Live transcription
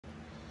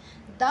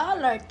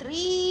Dollar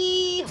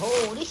Tree.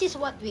 Oh, this is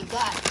what we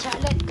got.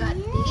 Charlotte got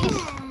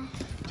this.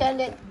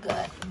 Charlotte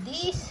got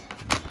this.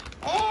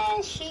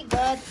 And she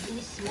got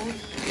this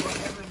movie,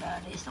 whatever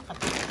that is. Look at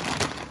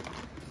that.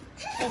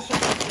 And she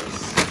got this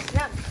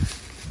snack.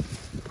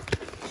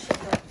 She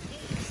got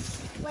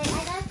this. Wait,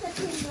 I got to put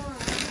more.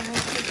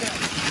 And she got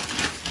this.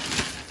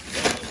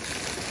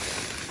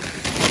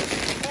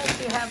 And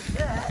she have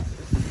that.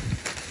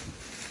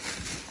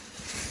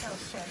 Oh,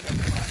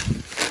 Charlotte got.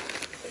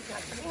 She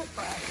got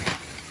breakfast.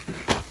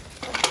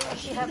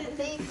 She have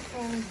tape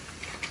and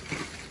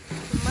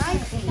my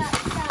tape.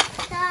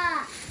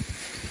 Stop.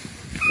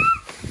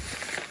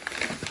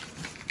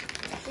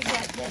 She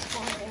got this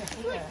for her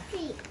here.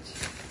 Peach.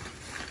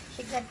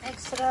 She got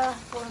extra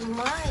for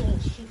my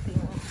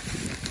shipping.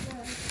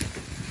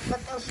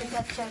 What else she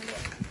got,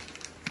 Charlotte?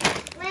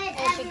 Wait,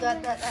 And she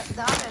got that at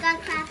Dollar got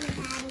Tree. Krabby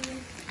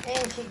Patties.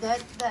 And she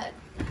got that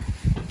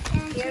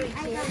And Gary I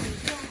got Candy.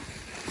 that.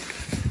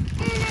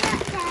 And I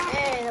got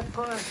that. And of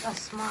course,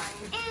 that's mine.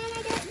 And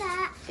I got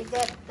that. She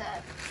got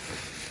that.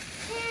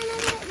 And I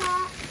got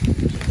that.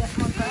 She got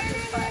more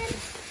Krabby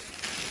Patties.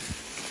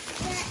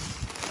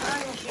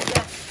 And she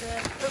got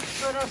that.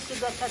 Oops, what else she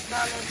got at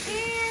Dollar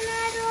Tree? And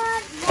I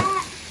got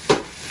that.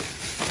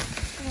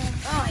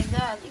 Oh my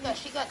God,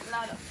 she got a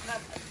lot of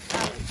Krabby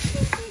Patties.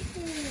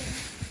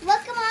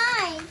 Look at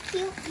mine.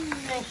 Cute.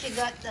 And she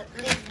got that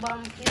lip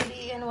balm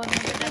cutie and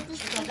whatever that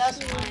she got. That's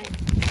mine.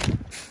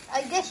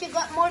 I guess you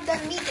got more than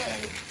me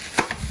then.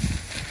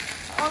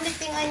 The only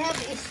thing I have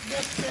is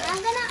this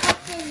I'm gonna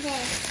open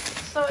this.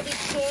 sorted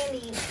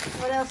candy.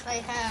 What else I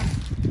have?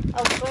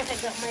 Of course I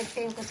got my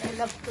pen because I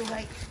love to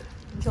write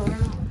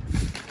journal.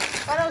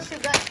 What else you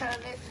got,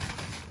 Charlotte?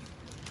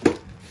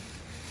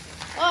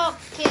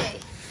 Okay.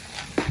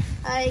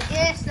 I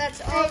guess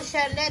that's all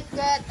Charlotte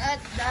got at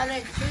Dollar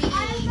Tree.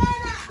 I'm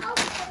gonna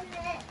open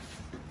it.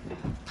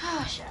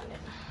 Ah, Charlotte.